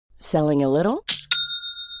Selling a little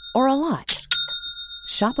or a lot?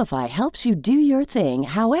 Shopify helps you do your thing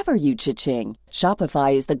however you cha-ching.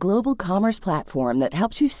 Shopify is the global commerce platform that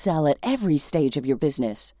helps you sell at every stage of your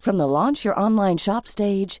business. From the launch your online shop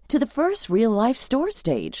stage to the first real-life store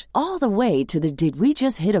stage, all the way to the did we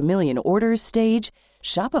just hit a million orders stage.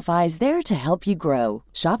 Shopify is there to help you grow.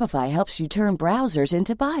 Shopify helps you turn browsers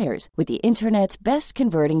into buyers with the internet's best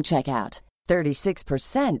converting checkout.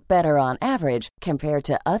 36% better on average compared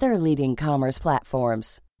to other leading commerce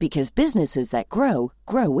platforms. Because businesses that grow,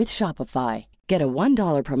 grow with Shopify. Get a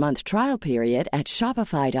 $1 per month trial period at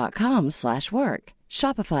shopify.com/work.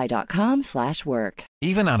 Shopify.com/work.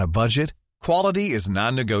 Even on a budget, quality is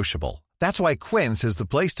non-negotiable. That's why Quince is the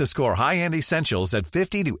place to score high-end essentials at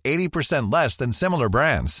 50 to 80% less than similar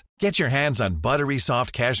brands. Get your hands on buttery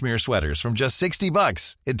soft cashmere sweaters from just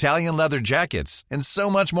 $60, Italian leather jackets, and so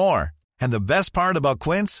much more. And the best part about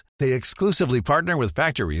Quince, they exclusively partner with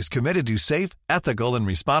factories committed to safe, ethical, and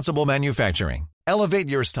responsible manufacturing. Elevate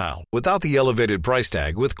your style without the elevated price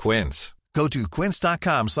tag with Quince. Go to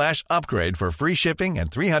quince.com/upgrade for free shipping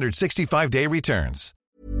and 365-day returns.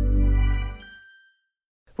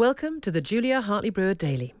 Welcome to the Julia Hartley-Brewer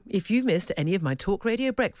Daily. If you missed any of my Talk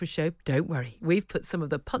Radio breakfast show, don't worry. We've put some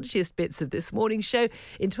of the punchiest bits of this morning's show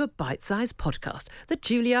into a bite-sized podcast, the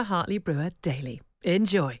Julia Hartley-Brewer Daily.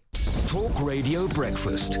 Enjoy. Talk Radio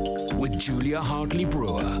Breakfast with Julia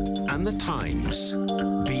Hartley-Brewer and The Times.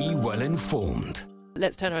 Be well informed.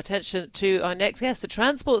 Let's turn our attention to our next guest, the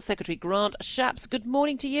Transport Secretary, Grant Shapps. Good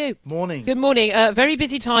morning to you. Morning. Good morning. Very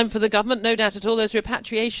busy time for the government, no doubt at all. Those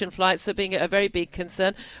repatriation flights are being a very big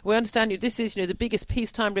concern. We understand this is the biggest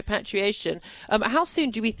peacetime repatriation. How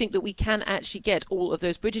soon do we think that we can actually get all of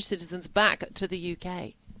those British citizens back to the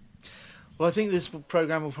UK? Well, I think this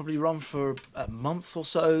programme will probably run for a month or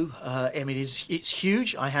so. It's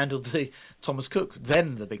huge. I handled the Thomas Cook,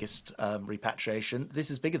 then the biggest repatriation. This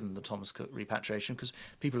is bigger than the Thomas Cook repatriation because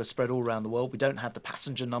people are spread all around the world. We don't have the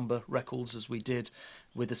passenger number records as we did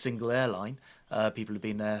with a single airline. People have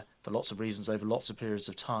been there for lots of reasons over lots of periods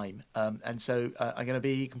of time. And so I'm going to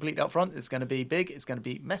be completely upfront. It's going to be big, it's going to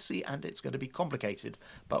be messy, and it's going to be complicated.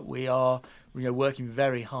 But we are working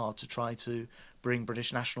very hard to try to bring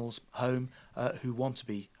British nationals home who want to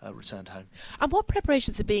be returned home. And what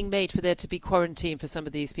preparations are being made for there to be quarantine for some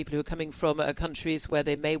of these people who are coming from countries where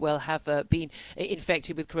they may well have been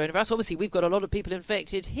infected with coronavirus? Obviously, we've got a lot of people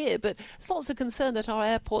infected here, but there's lots of concern that our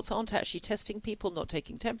airports aren't actually testing people, not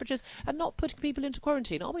taking temperatures, and not putting people into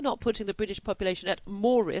quarantine. Are we not putting the British population at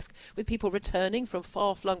more risk with people returning from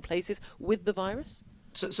far-flung places with the virus?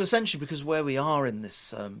 So essentially, because where we are in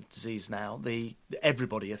this disease now,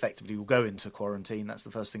 everybody effectively will go into quarantine. That's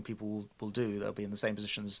the first thing people will do. They'll be in the same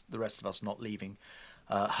position as the rest of us, not leaving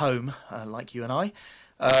home, like you and I.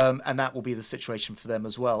 And that will be the situation for them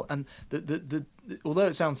as well. And although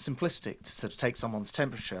it sounds simplistic to sort of take someone's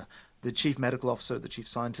temperature, the chief medical officer, the chief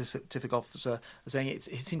scientific officer are saying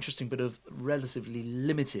it's interesting but of relatively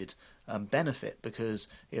limited benefit because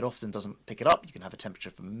it often doesn't pick it up. You can have a temperature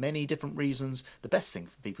for many different reasons. The best thing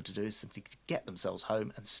for people to do is simply to get themselves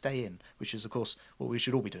home and stay in, which is, of course, what we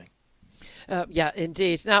should all be doing. Yeah,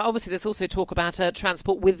 indeed. Now, obviously, there's also talk about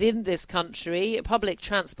transport within this country. Public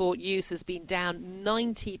transport use has been down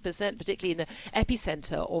 90%, particularly in the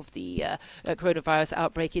epicentre of the coronavirus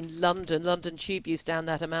outbreak in London. London Tube use down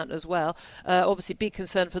that amount as well. Obviously, big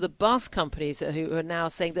concern for the bus companies who are now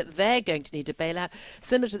saying that they're going to need a bailout.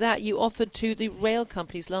 Similar to that, you offered to the rail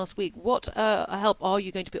companies last week. What help are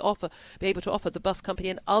you going to be able to offer the bus company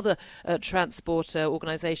and other transport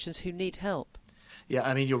organisations who need help? Yeah,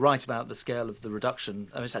 I mean, you're right about the scale of the reduction.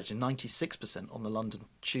 It's actually 96% on the London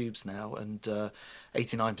tubes now and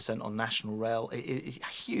 89% on National Rail. It's a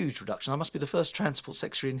huge reduction. I must be the first Transport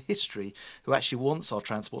Secretary in history who actually wants our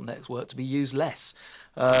transport network to be used less.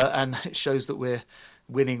 And it shows that we're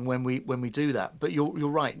winning when we do that. But you're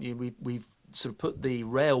right. We've sort of put the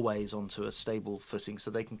railways onto a stable footing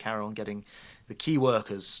so they can carry on getting the key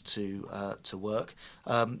workers to work.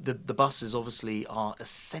 The buses obviously are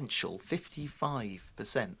essential.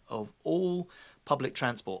 55% of all public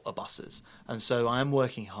transport are buses, and so I am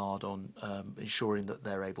working hard on ensuring that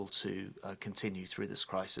they're able to continue through this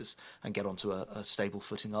crisis and get onto a stable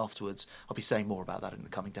footing afterwards. I'll be saying more about that in the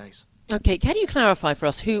coming days. OK, can you clarify for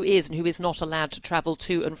us who is and who is not allowed to travel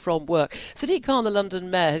to and from work? Sadiq Khan, the London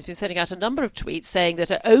Mayor, has been sending out a number of tweets saying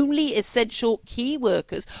that only essential key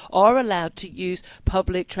workers are allowed to use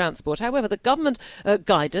public transport. However, the government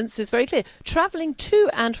guidance is very clear. Travelling to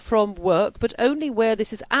and from work, but only where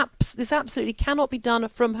this absolutely cannot cannot be done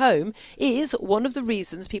from home is one of the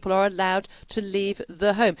reasons people are allowed to leave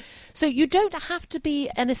the home. So you don't have to be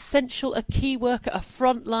an essential, a key worker, a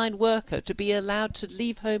frontline worker to be allowed to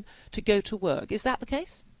leave home to go to work. Is that the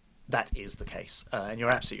case? That is the case, and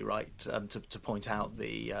you're absolutely right to point out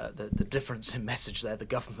the difference in message there. The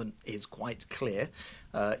government is quite clear.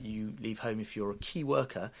 You leave home if you're a key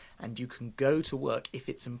worker, and you can go to work if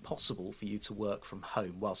it's impossible for you to work from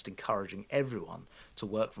home, whilst encouraging everyone to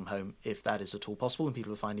work from home if that is at all possible. And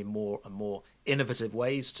people are finding more and more innovative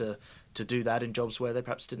ways to do that in jobs where they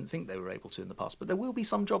perhaps didn't think they were able to in the past. But there will be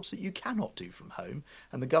some jobs that you cannot do from home,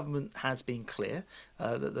 and the government has been clear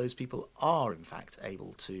that those people are in fact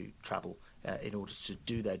able to travel in order to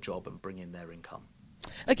do their job and bring in their income.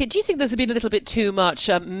 OK, do you think there's been a little bit too much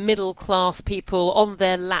middle-class people on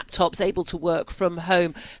their laptops able to work from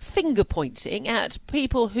home, finger-pointing at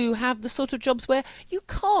people who have the sort of jobs where you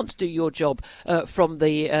can't do your job from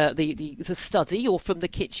the study or from the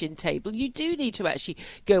kitchen table? You do need to actually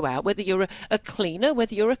go out, whether you're a cleaner,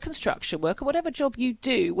 whether you're a construction worker, whatever job you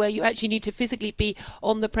do, where you actually need to physically be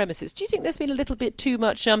on the premises. Do you think there's been a little bit too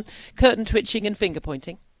much curtain twitching and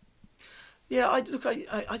finger-pointing? Yeah, I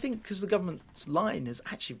think because the government's line is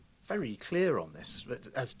actually very clear on this, but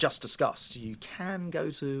as just discussed, you can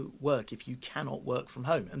go to work if you cannot work from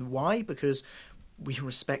home. And why? Because we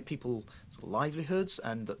respect people's livelihoods,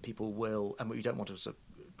 and that people will, and we don't want to sort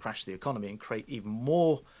of crash the economy and create even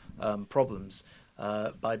more problems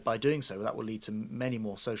by doing so. That will lead to many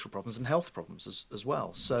more social problems and health problems as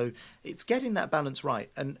well. So it's getting that balance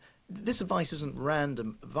right. And this advice isn't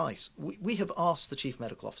random advice. We have asked the Chief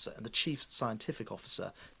Medical Officer and the Chief Scientific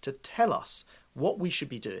Officer to tell us what we should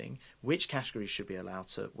be doing, which categories should be allowed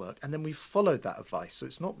to work, and then we've followed that advice. So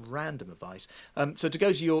it's not random advice. So to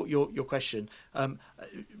go to your question,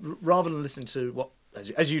 rather than listening to what,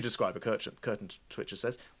 as you describe, a curtain twitcher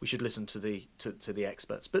says, we should listen to the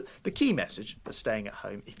experts. But the key message of staying at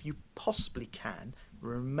home, if you possibly can,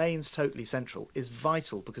 remains totally central, is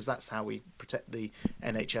vital, because that's how we protect the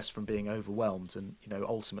NHS from being overwhelmed and,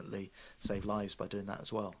 ultimately save lives by doing that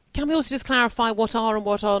as well. Can we also just clarify what are and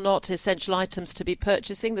what are not essential items to be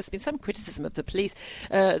purchasing? There's been some criticism of the police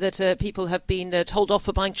that people have been told off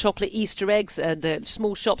for buying chocolate Easter eggs, and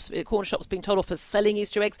small shops, corner shops, being told off for selling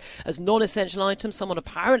Easter eggs as non-essential items. Someone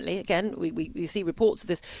apparently, again, we see reports of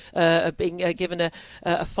this being given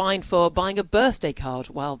a fine for buying a birthday card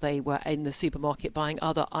while they were in the supermarket buying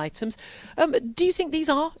other items. Do you think these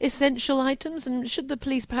are essential items, and should the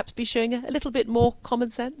police perhaps be showing a little bit more common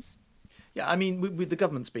sense? Yeah, I mean, with the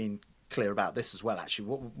government's been clear about this as well. Actually,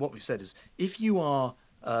 what we've said is, if you are,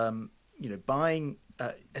 buying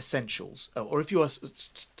essentials, or if you are,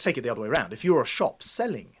 take it the other way around, if you're a shop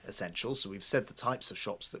selling essentials, so we've said the types of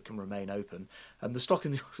shops that can remain open, and the stock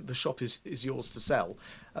in the shop is yours to sell,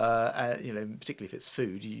 particularly if it's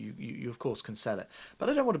food, you of course can sell it. But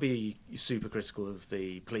I don't want to be super critical of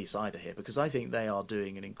the police either here, because I think they are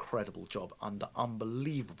doing an incredible job under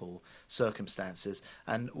unbelievable circumstances.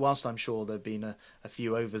 And whilst I'm sure there have been a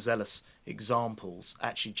few overzealous examples,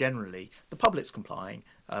 actually generally the public's complying,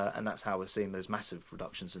 and that's how we're seeing those massive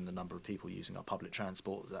reductions in the number of people using our public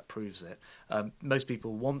transport. That proves it. Most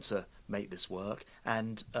people want to make this work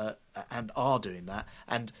and are doing that,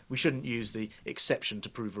 and we shouldn't use the exception to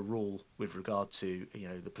prove a rule with regard to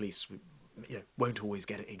the police. Won't always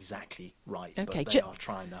get it exactly right, okay, but they are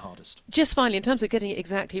trying their hardest. Just finally, in terms of getting it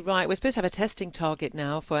exactly right, we're supposed to have a testing target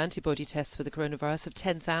now for antibody tests for the coronavirus of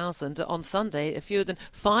 10,000. On Sunday, fewer than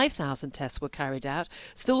 5,000 tests were carried out.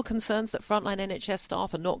 Still concerns that frontline NHS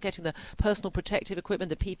staff are not getting the personal protective equipment,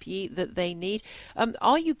 the PPE that they need.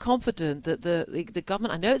 Are you confident that the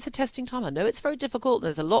government, I know it's a testing time, I know it's very difficult,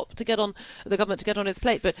 there's a lot to get on the government to get on its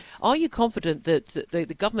plate, but are you confident that the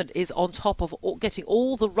government is on top of getting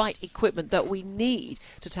all the right equipment that we need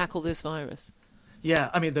to tackle this virus? Yeah,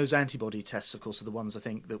 I mean, those antibody tests, of course, are the ones I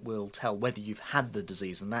think that will tell whether you've had the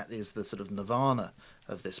disease, and that is the sort of nirvana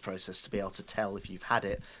of this process, to be able to tell if you've had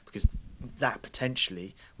it, because that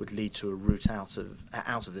potentially would lead to a route out of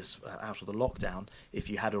the lockdown if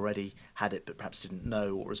you had already had it but perhaps didn't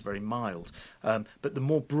know, or was very mild. But the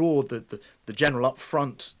more broad, the general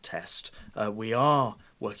upfront test, we are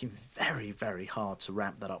working very, very hard to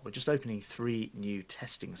ramp that up. We're just opening 3 new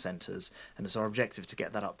testing centres, and it's our objective to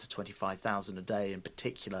get that up to 25,000 a day, in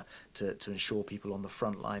particular to ensure people on the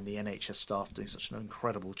front line, the NHS staff doing such an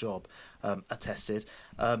incredible job, are tested.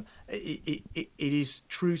 It is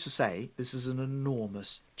true to say this is an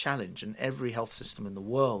enormous challenge, and every health system in the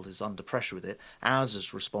world is under pressure with it. Ours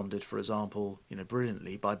has responded, for example,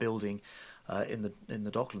 brilliantly by building in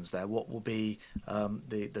the Docklands there, what will be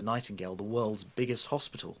the Nightingale, the world's biggest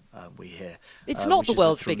hospital. We hear it's not the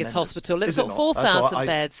world's biggest hospital. It's got 4,000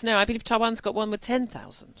 beds. No, I believe Taiwan's got one with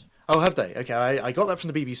 10,000. Oh, have they? Okay, I got that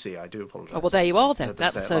from the BBC. I do apologise. Oh, well, there you are then.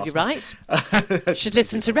 That'll serve you right. Should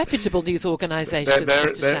listen to reputable news organisations.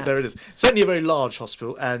 There it is. Certainly a very large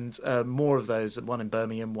hospital, and more of those, one in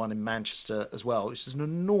Birmingham, one in Manchester as well, which is an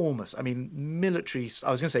enormous, military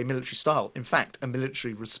style. In fact, a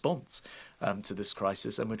military response to this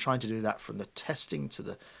crisis, and we're trying to do that from the testing to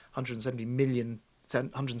the 170 million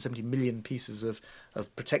pieces of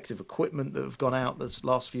protective equipment that have gone out this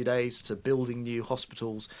last few days to building new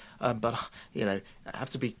hospitals. But I have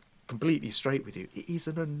to be completely straight with you. It is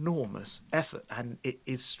an enormous effort, and it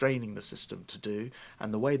is straining the system to do.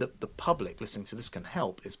 And the way that the public listening to this can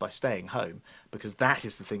help is by staying home, because that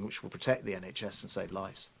is the thing which will protect the NHS and save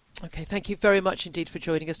lives. OK, thank you very much indeed for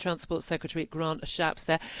joining us, Transport Secretary Grant Shapps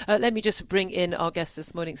there. Let me just bring in our guest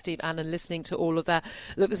this morning, Steve Allen, listening to all of that.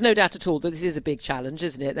 Look, there's no doubt at all that this is a big challenge,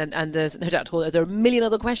 isn't it? And there's no doubt at all that there are a million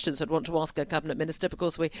other questions I'd want to ask a Cabinet Minister,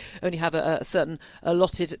 because we only have a certain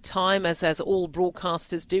allotted time, as all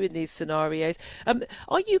broadcasters do in these scenarios.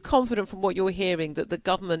 Are you confident from what you're hearing that the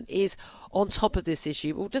government is on top of this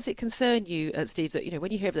issue? Or does it concern you, Steve, that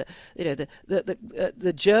when you hear that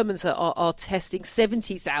the Germans are testing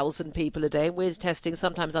 70,000 people a day, and we're testing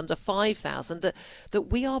sometimes under 5,000, that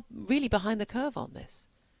we are really behind the curve on this?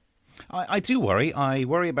 I do worry. I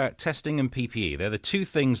worry about testing and PPE. They're the two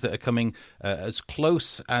things that are coming as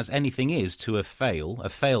close as anything is to a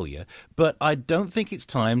failure. But I don't think it's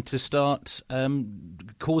time to start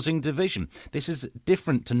causing division. This is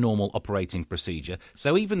different to normal operating procedure.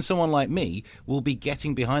 So even someone like me will be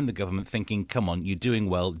getting behind the government thinking, come on, you're doing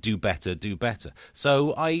well, do better, do better.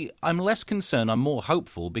 So I'm less concerned. I'm more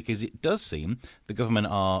hopeful, because it does seem the government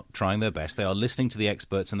are trying their best. They are listening to the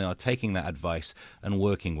experts, and they are taking that advice and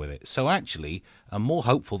working with it. So actually, I'm more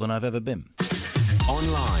hopeful than I've ever been.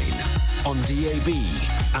 Online, on DAB,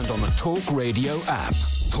 and on the Talk Radio app.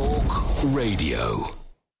 Talk Radio.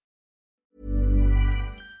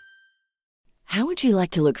 How would you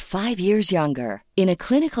like to look 5 years younger? In a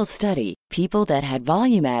clinical study, people that had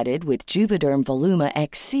volume added with Juvederm Voluma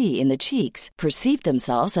XC in the cheeks perceived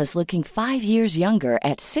themselves as looking 5 years younger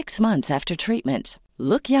at 6 months after treatment.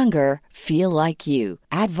 Look younger, feel like you.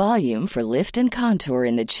 Add volume for lift and contour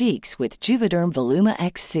in the cheeks with Juvederm Voluma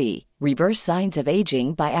XC. Reverse signs of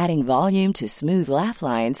aging by adding volume to smooth laugh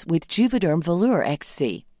lines with Juvederm Volure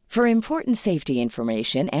XC. For important safety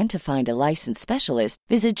information and to find a licensed specialist,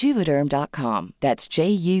 visit Juvederm.com. That's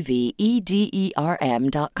JUVEDERM.com.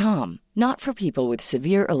 Not for people with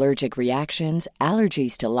severe allergic reactions,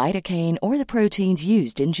 allergies to lidocaine, or the proteins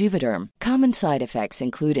used in Juvederm. Common side effects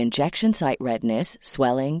include injection site redness,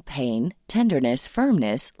 swelling, pain, tenderness,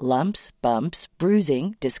 firmness, lumps, bumps,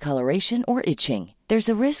 bruising, discoloration, or itching. There's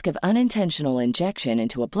a risk of unintentional injection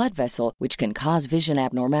into a blood vessel, which can cause vision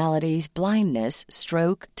abnormalities, blindness,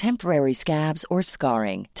 stroke, temporary scabs, or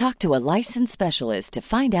scarring. Talk to a licensed specialist to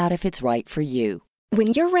find out if it's right for you. When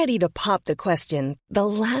you're ready to pop the question, the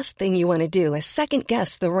last thing you want to do is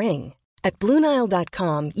second-guess the ring. At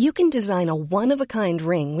BlueNile.com, you can design a one-of-a-kind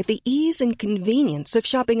ring with the ease and convenience of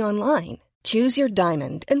shopping online. Choose your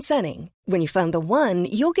diamond and setting. When you find the one,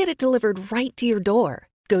 you'll get it delivered right to your door.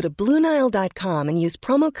 Go to BlueNile.com and use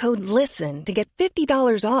promo code LISTEN to get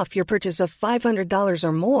 $50 off your purchase of $500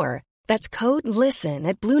 or more. That's code LISTEN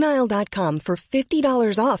at BlueNile.com for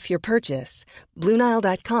 $50 off your purchase.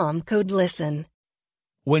 BlueNile.com, code LISTEN.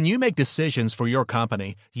 When you make decisions for your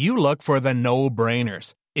company, you look for the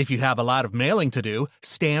no-brainers. If you have a lot of mailing to do,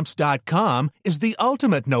 Stamps.com is the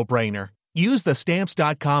ultimate no-brainer. Use the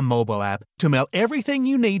Stamps.com mobile app to mail everything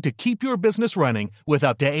you need to keep your business running with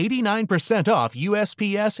up to 89% off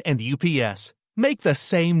USPS and UPS. Make the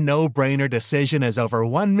same no-brainer decision as over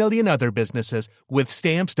 1 million other businesses with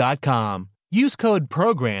Stamps.com. Use code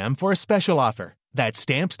PROGRAM for a special offer. That's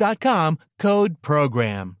Stamps.com, code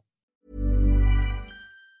PROGRAM.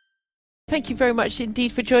 Thank you very much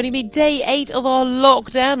indeed for joining me. Day 8 of our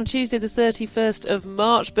lockdown on Tuesday the 31st of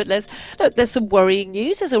March. But look, there's some worrying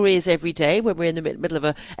news, as there is every day when we're in the middle of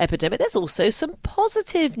an epidemic. There's also some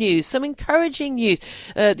positive news, some encouraging news.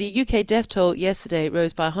 The UK death toll yesterday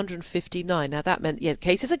rose by 159. Now, that meant,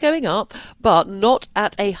 cases are going up, but not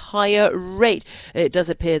at a higher rate. It does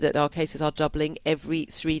appear that our cases are doubling every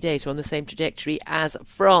 3 days. We're on the same trajectory as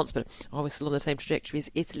France, but are we still on the same trajectory as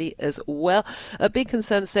Italy as well? A big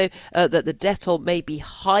concern, so that that the death toll may be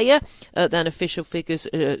higher than official figures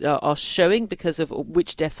are showing because of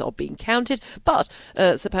which deaths are being counted. But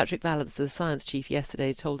Sir Patrick Vallance, the science chief,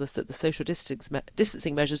 yesterday told us that the social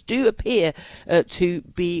distancing measures do appear to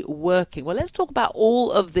be working. Well, let's talk about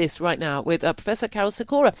all of this right now with Professor Karol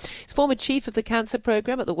Sikora. He's former chief of the cancer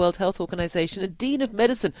programme at the World Health Organisation and Dean of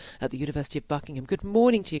Medicine at the University of Buckingham. Good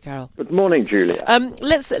morning to you, Karol. Good morning, Julia.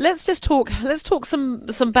 Let's just talk. Let's talk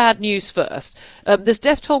some bad news first. There's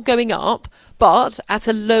death toll going up, but at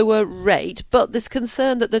a lower rate. But this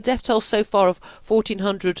concern that the death toll so far of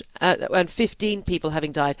 1,415 people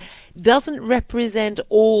having died doesn't represent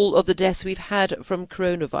all of the deaths we've had from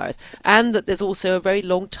coronavirus, and that there's also a very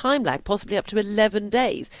long time lag, possibly up to 11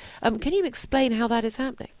 days. Can you explain how that is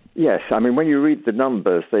happening? Yes, I mean, when you read the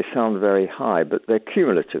numbers, they sound very high, but they're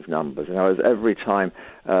cumulative numbers. In other words, every time,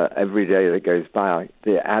 every day that goes by,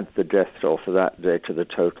 they add the death toll for that day to the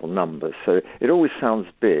total numbers. So it always sounds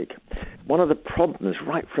big. One of the problems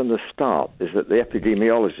right from the start is that the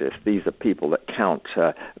epidemiologists, these are people that count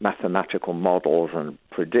mathematical models and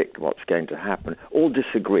predict what's going to happen, all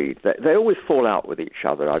disagreed. They always fall out with each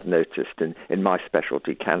other, I've noticed, in my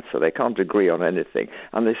specialty, cancer. They can't agree on anything,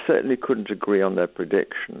 and they certainly couldn't agree on their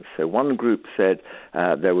predictions. So one group said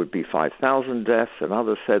there would be 5,000 deaths, and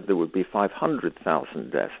others said there would be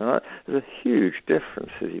 500,000 deaths. And there's a huge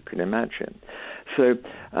difference, as you can imagine. So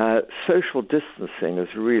social distancing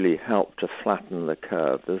has really helped to flatten the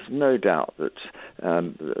curve. There's no doubt that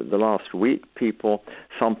the last week,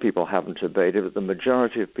 some people haven't obeyed it, but the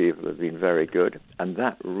majority of people have been very good, and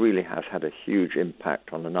that really has had a huge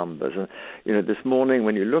impact on the numbers. And, this morning,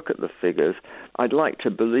 when you look at the figures, I'd like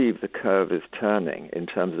to believe the curve is turning in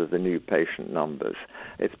terms of the new patient numbers.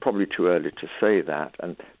 It's probably too early to say that,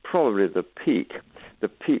 and probably the peak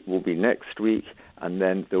will be next week, and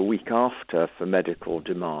then the week after for medical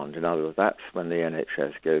demand. In other words, that's when the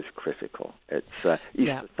NHS goes critical. It's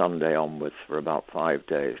Easter Sunday onwards for about 5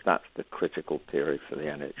 days. That's the critical period for the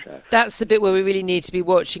NHS. That's the bit where we really need to be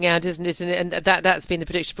watching out, isn't it? And that's been the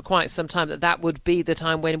prediction for quite some time, that would be the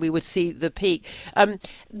time when we would see the peak.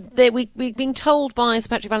 We've been told by Sir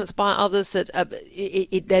Patrick Vallance, by others, that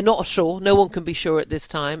they're not sure, no one can be sure at this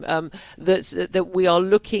time, that we are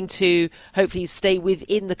looking to hopefully stay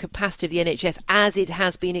within the capacity of the NHS as it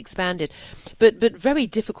has been expanded. But very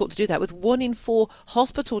difficult to do that with 1 in 4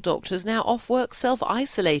 hospital doctors now off work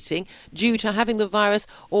self-isolating due to having the virus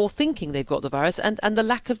or thinking they've got the virus, and the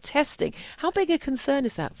lack of testing. How big a concern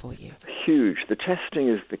is that for you? Huge. The testing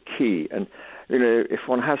is the key. And if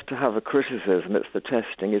one has to have a criticism, it's the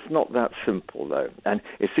testing. It's not that simple, though. And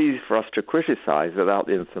it's easy for us to criticize without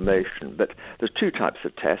the information. But there's 2 types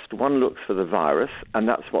of test. One looks for the virus, and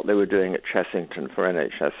that's what they were doing at Chessington for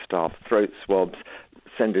NHS staff. Throat swabs,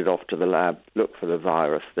 send it off to the lab, look for the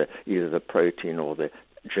virus, either the protein or the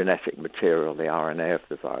genetic material, the RNA of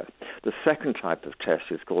the virus. The second type of test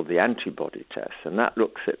is called the antibody test, and that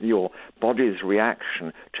looks at your body's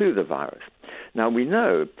reaction to the virus. Now, we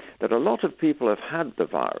know that a lot of people have had the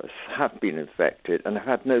virus, have been infected, and have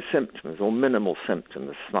had no symptoms or minimal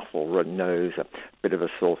symptoms, snuffle, run nose, a bit of a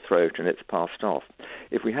sore throat, and it's passed off.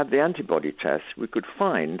 If we had the antibody test, we could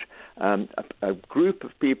find a group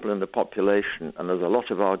of people in the population, and there's a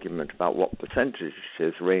lot of argument about what percentage it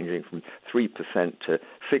is, ranging from 3% to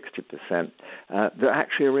 60%, that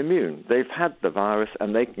actually are immune. They've had the virus,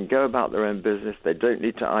 and they can go about their own business. They don't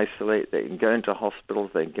need to isolate. They can go into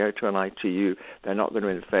hospitals. They can go to an ITU. They're not going to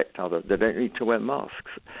infect others. They don't need to wear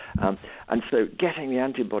masks. And so getting the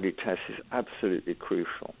antibody test is absolutely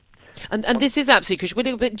crucial. And this is absolutely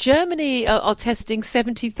crucial. But Germany are testing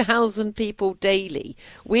 70,000 people daily.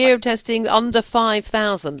 We're testing under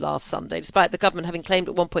 5,000 last Sunday, despite the government having claimed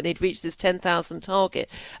at one point they'd reached this 10,000 target.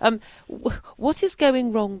 What is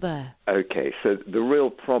going wrong there? Okay, so the real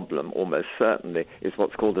problem, almost certainly, is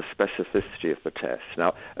what's called the specificity of the test.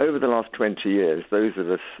 Now, over the last 20 years, those of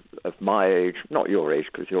us of my age, not your age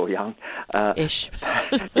because you're young, ish,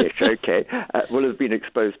 okay, will have been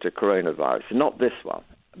exposed to coronavirus. Not this one,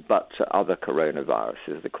 but other coronaviruses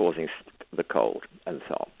that are causing the cold and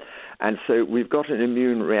so on. And so we've got an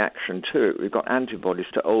immune reaction to it. We've got antibodies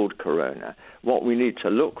to old corona. What we need to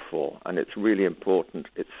look for, and it's really important,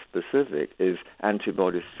 it's specific, is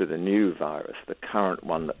antibodies to the new virus, the current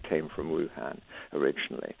one that came from Wuhan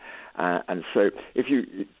originally. And so if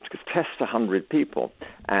you test 100 people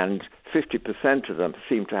and 50% of them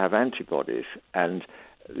seem to have antibodies, and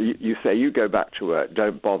you say, you go back to work,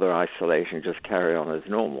 don't bother isolating, just carry on as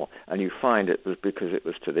normal, and you find it was because it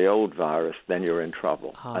was to the old virus, then you're in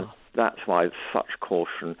trouble. And that's why there's such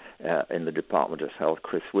caution in the Department of Health.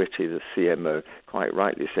 Chris Whitty, the CMO, quite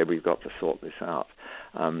rightly said we've got to sort this out.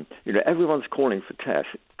 Everyone's calling for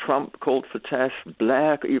tests. Trump called for tests.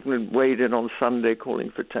 Blair even weighed in on Sunday calling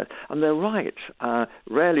for tests. And they're right.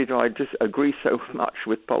 Rarely do I disagree so much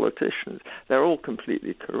with politicians. They're all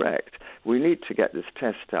completely correct. We need to get this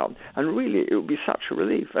test out. And really, it would be such a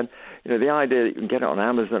relief. And, the idea that you can get it on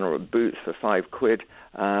Amazon or at Boots for £5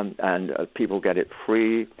 and people get it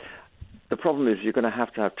free. The problem is you're going to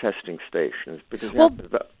have testing stations because you have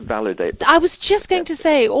to validate. I was just going to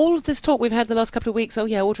say, all of this talk we've had the last couple of weeks,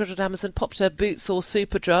 order it at Amazon, pop to Boots or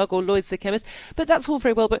Superdrug or Lloyd's the Chemist, but that's all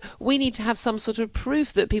very well, but we need to have some sort of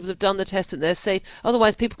proof that people have done the test and they're safe.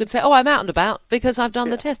 Otherwise, people can say, I'm out and about because I've done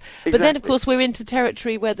the test. Exactly. But then, of course, we're into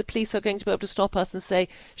territory where the police are going to be able to stop us and say,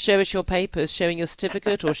 show us your papers, showing your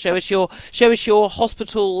certificate, or show us your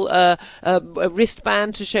hospital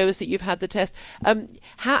wristband to show us that you've had the test.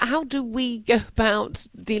 How do we go about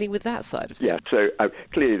dealing with that side of things? Yeah, so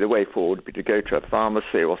clearly the way forward would be to go to a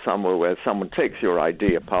pharmacy or somewhere where someone takes your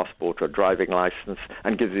ID, a passport or a driving license,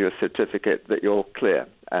 and gives you a certificate that you're clear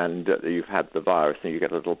and that you've had the virus, and you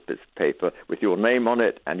get a little bit of paper with your name on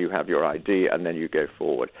it, and you have your ID, and then you go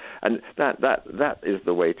forward. And that is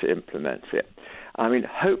the way to implement it. I mean,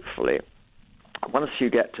 hopefully, once you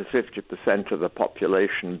get to 50% of the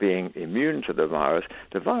population being immune to the virus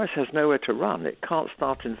has nowhere to run. It can't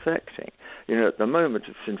start infecting. At the moment,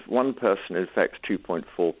 since one person infects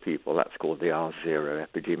 2.4 people, that's called the R0.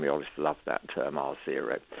 Epidemiologists love that term,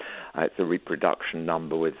 R0. It's a reproduction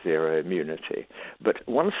number with zero immunity. But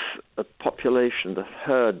once the population, the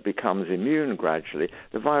herd, becomes immune gradually,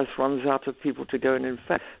 the virus runs out of people to go and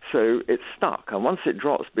infect. So it's stuck. And once it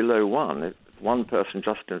drops below one person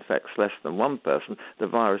just infects less than one person, the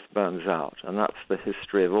virus burns out. And that's the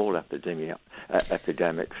history of all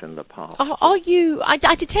epidemics in the past. Are you? I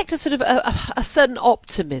detect a sort of a certain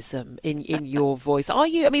optimism in your voice. Are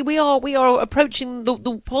you? I mean, we are approaching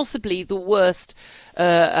possibly the worst,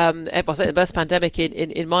 the worst pandemic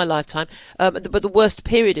in my lifetime, but the worst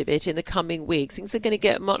period of it in the coming weeks. Things are going to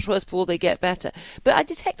get much worse before they get better. But I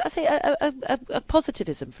detect, a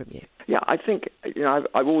positivism from you. Yeah, I think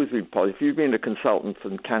I've always been positive. If you've been a consultant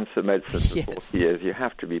in cancer medicine for 40 years, you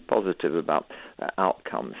have to be positive about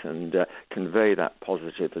outcomes and convey that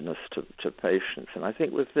positiveness to patients. And I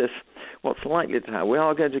think with this, what's likely to happen, we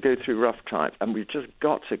are going to go through rough times, and we've just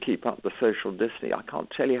got to keep up the social distancing. I can't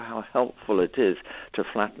tell you how helpful it is to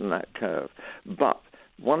flatten that curve. But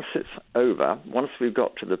once it's over, once we've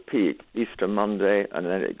got to the peak, Easter Monday, and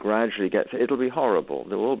then it gradually it'll be horrible.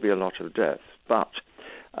 There will be a lot of deaths. But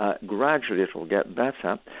gradually it will get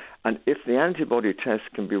better. And if the antibody test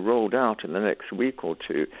can be rolled out in the next week or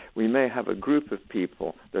two, we may have a group of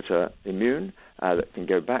people that are immune, that can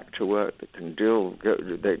go back to work, that can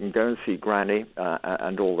they can go and see granny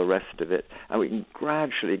and all the rest of it, and we can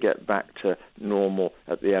gradually get back to normal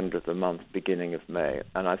at the end of the month, beginning of May.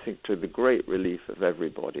 And I think to the great relief of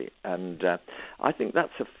everybody. And I think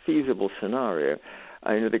that's a feasible scenario.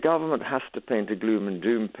 The government has to paint a gloom and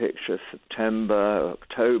doom picture, September,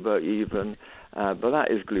 October even, but that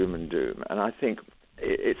is gloom and doom. And I think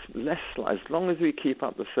it's less, as long as we keep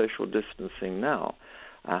up the social distancing now,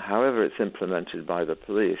 however it's implemented by the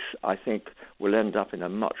police, I think we'll end up in a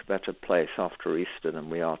much better place after Easter than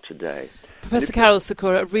we are today. Professor Karol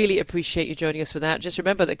Sikora, I really appreciate you joining us for that. Just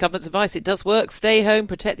remember that government's advice, it does work. Stay home,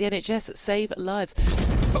 protect the NHS, save lives.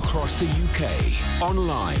 Across the UK,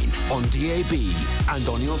 online, on DAB and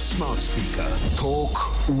on your smart speaker. Talk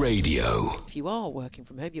Radio. If you are working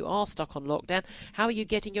from home, you are stuck on lockdown, how are you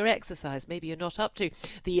getting your exercise? Maybe you're not up to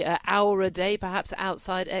the hour a day, perhaps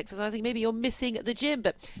outside exercising. Maybe you're missing the gym,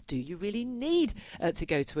 but do you really need to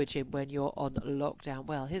go to a gym when you're on lockdown?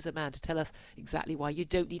 Well, here's a man to tell us exactly why you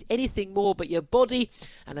don't need anything more but your body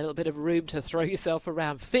and a little bit of room to throw yourself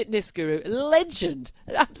around. Fitness guru, legend,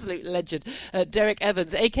 absolute legend, Derek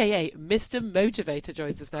Evans, a.k.a. Mr. Motivator,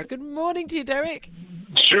 joins us now. Good morning to you, Derek.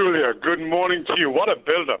 Julia, good morning to you. What a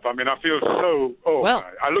build-up. I mean, I feel so...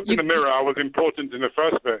 I looked in the mirror. I was important in the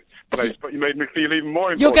first place, but you made me feel even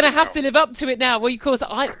more important. You're going to have to live up to it now. Well, of course,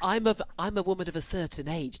 I'm a woman of a certain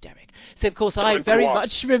age, Derek. So, of course, I very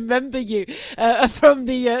much remember you from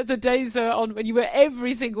the days on when you were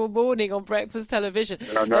every single morning on breakfast television,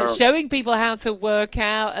 showing people how to work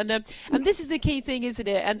out. And this is the key thing, isn't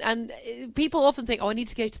it? And people often think, I need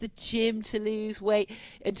to go to the gym to lose weight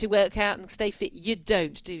and to work out and stay fit. You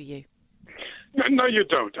don't, do you? No, you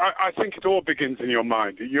don't. I think it all begins in your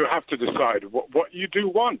mind. You have to decide what you do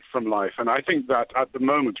want from life. And I think that at the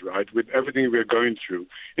moment, right, with everything we're going through,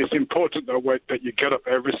 it's important that you get up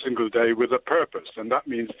every single day with a purpose. And that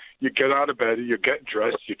means you get out of bed, you get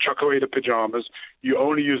dressed, you chuck away the pajamas, you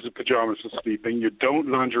only use the pajamas for sleeping, you don't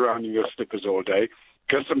lounge around in your slippers all day.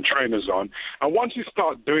 get some trainers on. And once you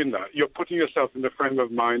start doing that, you're putting yourself in the frame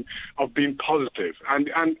of mind of being positive. And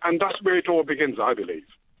that's where it all begins, I believe.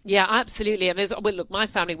 Yeah, absolutely. And look, my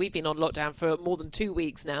family, we've been on lockdown for more than 2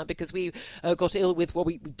 weeks now because we got ill with what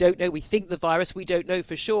we don't know. We think the virus, we don't know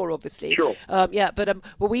for sure, obviously. Sure.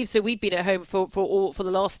 We've been at home for the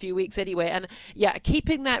last few weeks anyway. And yeah,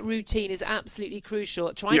 keeping that routine is absolutely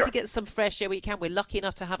crucial. Trying to get some fresh air where you can. We're lucky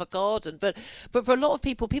enough to have a garden, but for a lot of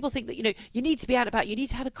people think that you need to be out and about. You need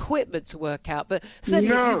to have equipment to work out. But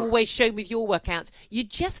certainly, as you've always shown with your workouts, you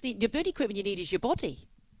just need the only equipment you need is your body.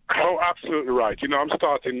 Oh, absolutely right. I'm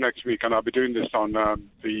starting next week, and I'll be doing this on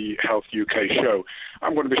the Health UK show.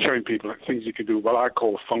 I'm going to be showing people things you can do, what I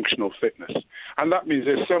call functional fitness. And that means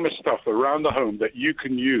there's so much stuff around the home that you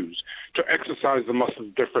can use to exercise the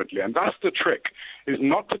muscles differently. And that's the trick, is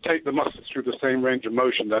not to take the muscles through the same range of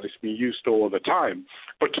motion that it's been used to all the time,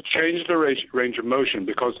 but to change the range of motion,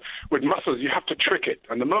 because with muscles, you have to trick it.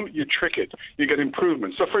 And the moment you trick it, you get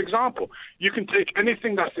improvement. So, for example, you can take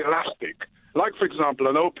anything that's elastic, like, for example,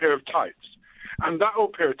 an old pair of tights. And that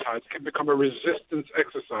old pair of tights can become a resistance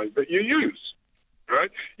exercise that you use,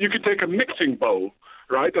 right? You can take a mixing bowl,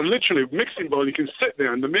 right? And literally, mixing bowl, you can sit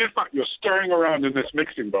there, and the mere fact you're stirring around in this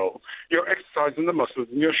mixing bowl, you're exercising the muscles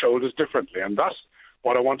in your shoulders differently. And that's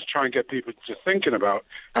what I want to try and get people to thinking about.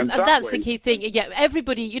 And that's the key thing. Yeah,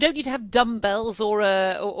 everybody, you don't need to have dumbbells or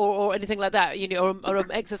anything like that, or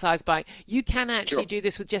an exercise bike. You can actually do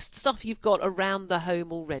this with just stuff you've got around the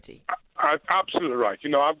home already. Absolutely right.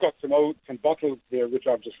 I've got some bottles here which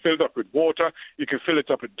I've just filled up with water. You can fill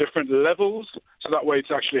it up at different levels, so that way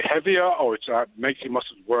it's actually heavier, or it makes your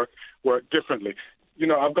muscles work differently.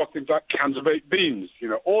 I've got things like cans of baked beans,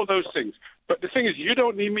 all those things. But the thing is, you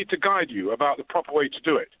don't need me to guide you about the proper way to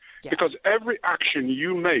do it. Yeah. Because every action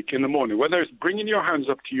you make in the morning, whether it's bringing your hands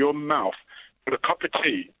up to your mouth with a cup of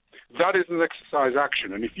tea, that is an exercise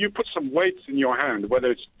action. And if you put some weights in your hand, whether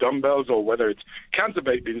it's dumbbells or whether it's cans of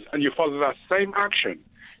baked beans, and you follow that same action,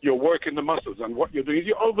 you're working the muscles. And what you're doing is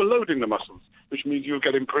you're overloading the muscles, which means you'll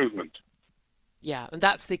get improvement. Yeah, and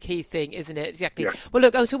that's the key thing, isn't it? Exactly. Yeah. Well,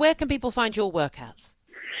 look, so where can people find your workouts?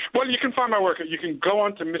 Well, you can find my workout. You can go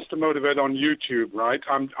on to Mr. Motivate on YouTube, right?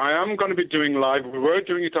 I am going to be doing live. We were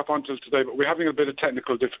doing it up until today, but we're having a bit of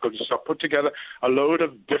technical difficulty. So I put together a load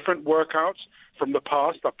of different workouts from the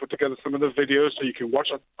past. I put together some of the videos so you can watch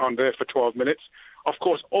it on there for 12 minutes. Of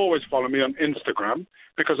course, always follow me on Instagram,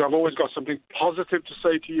 because I've always got something positive to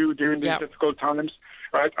say to you during these difficult times,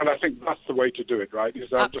 right? And I think that's the way to do it, right?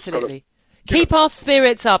 Absolutely. Keep our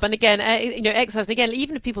spirits up. And again, exercise. And again,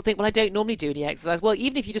 even if people think, well, I don't normally do any exercise. Well,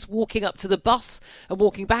 even if you're just walking up to the bus and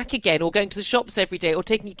walking back again, or going to the shops every day, or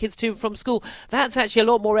taking your kids to and from school, that's actually a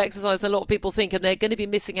lot more exercise than a lot of people think. And they're going to be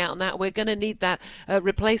missing out on that. We're going to need that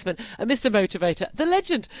replacement. Mr. Motivator, the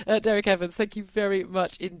legend, Derek Evans, thank you very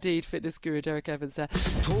much indeed, fitness guru Derek Evans.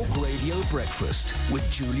 Talk Radio Breakfast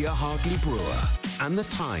with Julia Hartley-Brewer and The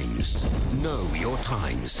Times. Know your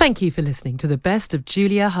times. Thank you for listening to the best of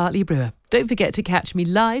Julia Hartley-Brewer. Don't forget to catch me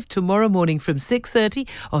live tomorrow morning from 6:30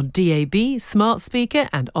 on DAB, smart speaker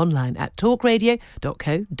and online at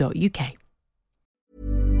talkradio.co.uk.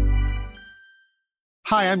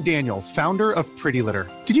 Hi, I'm Daniel, founder of Pretty Litter.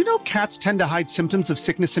 Did you know cats tend to hide symptoms of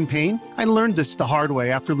sickness and pain? I learned this the hard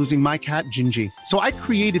way after losing my cat, Gingy. So I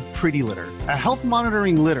created Pretty Litter, a health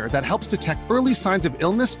monitoring litter that helps detect early signs of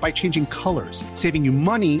illness by changing colors, saving you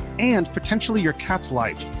money and potentially your cat's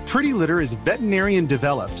life. Pretty Litter is veterinarian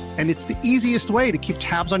developed, and it's the easiest way to keep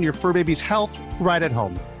tabs on your fur baby's health right at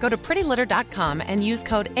home. Go to prettylitter.com and use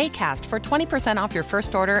code ACAST for 20% off your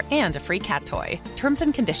first order and a free cat toy. Terms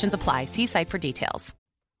and conditions apply. See site for details.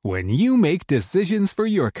 When you make decisions for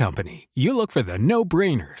your company, you look for the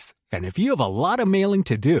no-brainers. And if you have a lot of mailing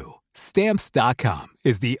to do, Stamps.com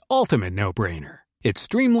is the ultimate no-brainer. It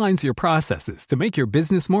streamlines your processes to make your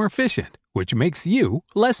business more efficient, which makes you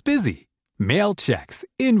less busy. Mail checks,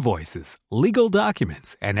 invoices, legal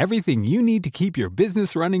documents, and everything you need to keep your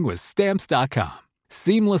business running with Stamps.com.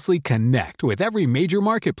 Seamlessly connect with every major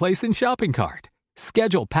marketplace and shopping cart.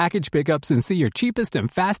 Schedule package pickups and see your cheapest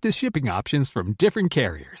and fastest shipping options from different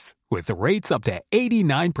carriers, with rates up to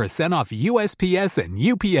 89% off USPS and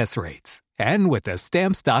UPS rates. And with the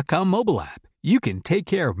Stamps.com mobile app, you can take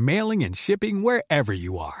care of mailing and shipping wherever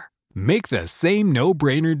you are. Make the same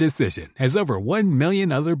no-brainer decision as over 1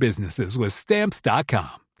 million other businesses with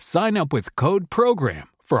Stamps.com. Sign up with code PROGRAM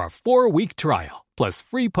for a 4-week trial, plus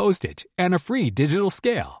free postage and a free digital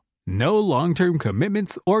scale. No long-term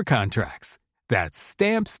commitments or contracts. That's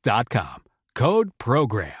Stamps.com. Code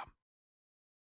PROGRAM.